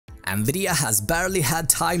Nvidia has barely had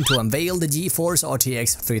time to unveil the GeForce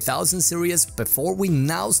RTX 3000 series before we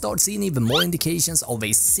now start seeing even more indications of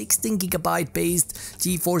a 16GB based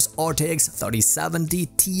GeForce RTX 3070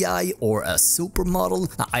 Ti or a super model.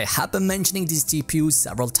 Now, I have been mentioning this GPU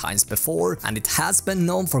several times before, and it has been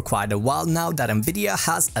known for quite a while now that Nvidia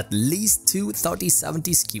has at least two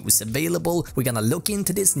 3070 SKUs available. We're gonna look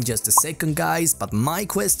into this in just a second, guys, but my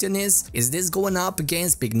question is this going up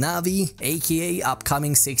against Big Navi, aka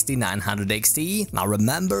upcoming 6900 XT? Now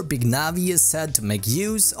remember, Big Navi is said to make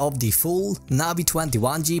use of the full Navi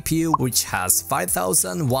 21 GPU, which has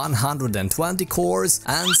 5120 cores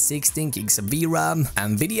and 16 gigs of VRAM.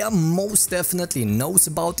 Nvidia most definitely knows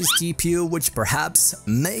about this GPU, which perhaps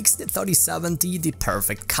makes the 3070 the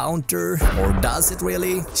perfect counter, or does it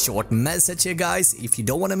really? Short message here, guys, if you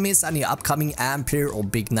don't want to miss any upcoming Ampere or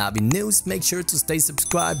Big Navi news, make sure to stay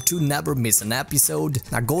subscribed to never miss an episode.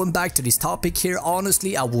 Now going back to this topic here,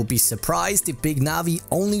 honestly I will be surprised if Big Navi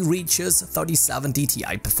only reaches 3070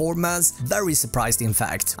 Ti performance, very surprised in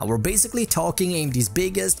fact. Now we're basically talking AMD's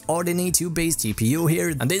biggest RDNA 2 based GPU here,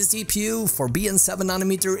 and this GPU for being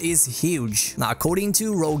 7nm is huge. Now according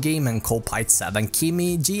to RoGame and Copite7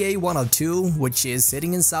 Kimi, GA102, which is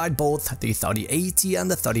sitting inside both the 3080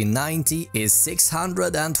 and the 3090, is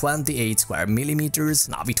 628 square millimeters.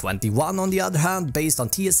 Navi 21 on the other hand, based on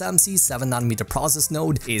TSMC's 7nm process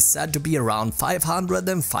node, is said to be around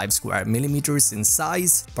 505 square millimeters in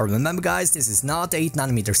size. But remember guys, this is not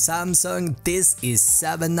 8nm Samsung, this is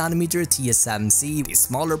 7nm TSMC. The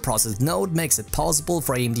smaller process node makes it possible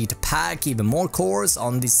for AMD to pack even more cores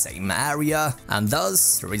on the same area, and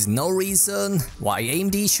thus there is no reason why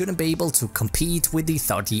AMD shouldn't be able to compete with the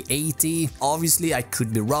 3080. Obviously I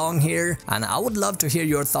could be wrong here, and I would love to hear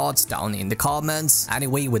your thoughts down in the comments.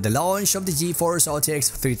 Anyway, with the launch of the GeForce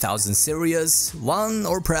RTX 3000 series, one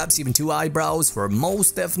or perhaps even two eyebrows were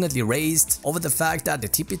most definitely raised over the fact that the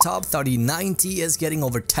tippy top 3090 is getting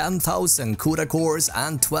over 10,000 CUDA cores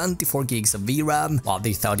and 24 gigs of VRAM, while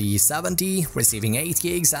the 3070 receiving 8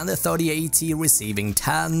 gigs and the 3080 receiving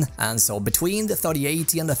 10. And so between the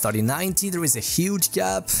 3080 and the 3090 there is a huge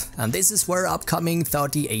gap, and this is where upcoming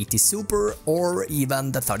 3080 Super or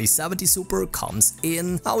even the 3070 Super comes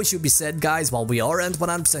in. Now it should be said, guys, while we aren't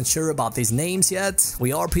 100% sure about these names yet,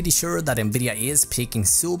 we are pretty sure that Nvidia is picking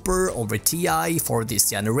Super over Ti for this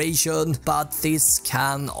generation, but this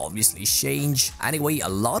can obviously change. Anyway, a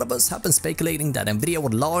lot of us have been speculating that Nvidia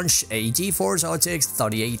would launch a GeForce RTX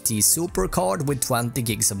 3080 Super card with 20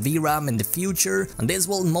 gigs of VRAM in the future, and this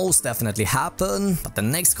will most definitely happen, but the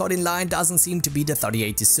next card in line doesn't seem to be the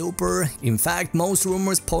 3080 Super. In fact, most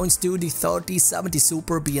rumors points to the 3070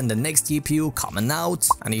 Super being the next GPU coming out,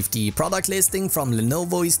 and if the product listing from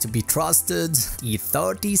Lenovo is to be trusted, the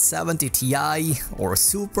 3070 Ti or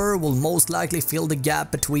Super will most likely fill the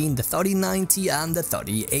gap between the 3090 and the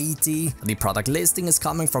 3080. The product listing is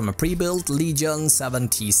coming from a pre-built Legion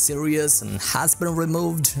 7T series and has been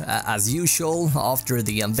removed as usual after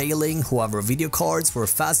the unveiling. However, video cards were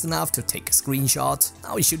fast enough to take a screenshot.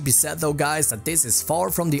 Now it should be said though, guys, that this is far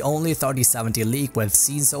from the only 3070 leak we've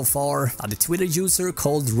seen so far. The Twitter user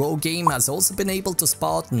called RoGame has also been able to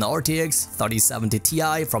spot an RTX 3070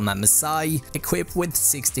 Ti from MSI equipped with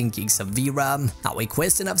 16 gigs of VRAM. Now a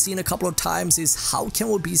question I've seen a couple of times is how can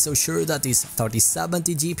we be so sure that this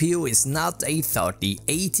 3070 GPU is not a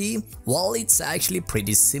 3080? Well, it's actually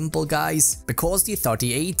pretty simple, guys. Because the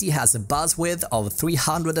 3080 has a bus width of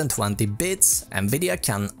 320 bits, Nvidia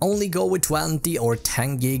can only go with 20 or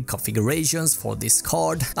 10 gig configurations for this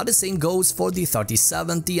card. Now the same goes for the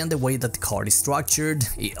 3070, and the way that the card is structured,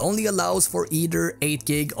 it only allows for either 8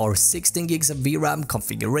 gig or 16 gigs of VRAM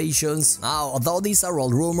configurations. Now, although these are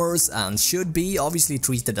all rumors and should be obviously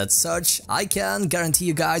treated as such, I can guarantee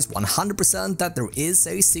you guys 100% that there is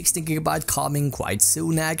a 16GB coming quite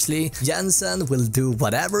soon. Actually, Jensen will do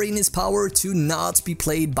whatever in his power to not be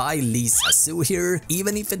played by Lisa Su here,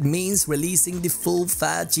 even if it means releasing the full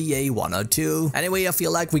fat GA102. Anyway, I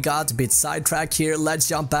feel like we got a bit sidetracked here. Let's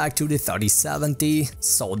jump back to the 3070.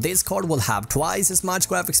 So this card will have twice as much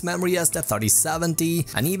graphics memory as the 3070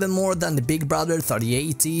 and even more than the big brother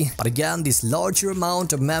 3080, but again this larger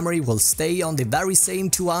amount of memory will stay on the very same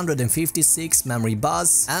 256 memory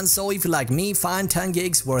bus. And so if you like me find 10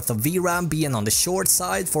 gigs worth of VRAM being on the short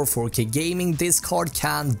side for 4K gaming, this card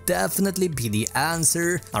can definitely be the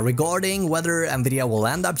answer. Now regarding whether Nvidia will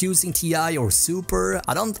end up using Ti or Super,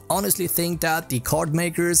 I don't honestly think that the card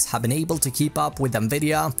makers have been able to keep up with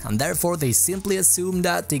Nvidia, and therefore they simply assume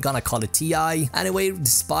that they're gonna call it Ti. Anyway,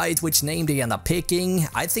 despite which name they end up picking,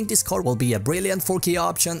 I think this card will be a brilliant 4K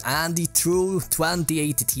option and the true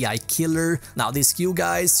 2080 Ti killer. Now this SKU,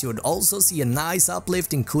 guys, should also see a nice nice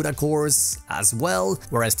uplift in CUDA cores as well,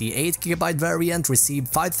 whereas the 8GB variant received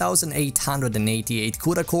 5888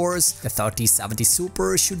 CUDA cores. The 3070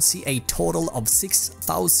 Super should see a total of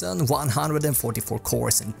 6144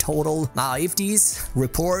 cores in total. Now, if these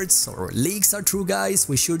reports or leaks are true, guys,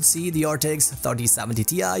 we should see the RTX 3070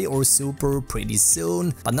 Ti or Super pretty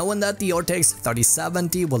soon. But knowing that the RTX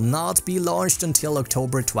 3070 will not be launched until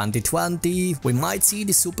October 2020, we might see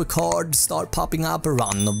the Super card start popping up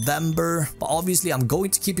around November. But obviously I'm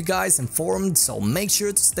going to keep you guys informed, so make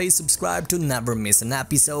sure to stay subscribed to never miss an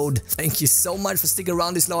episode. Thank you so much for sticking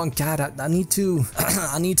around this long. God, I need to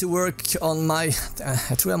I need to work on my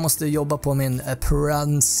jag tror jag måste jobba på min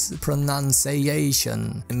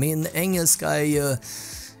pronunciation. Min engelska är ju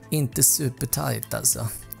inte super tight alltså.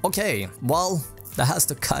 Okay, well, that has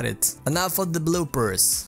to cut it. Enough of the bloopers.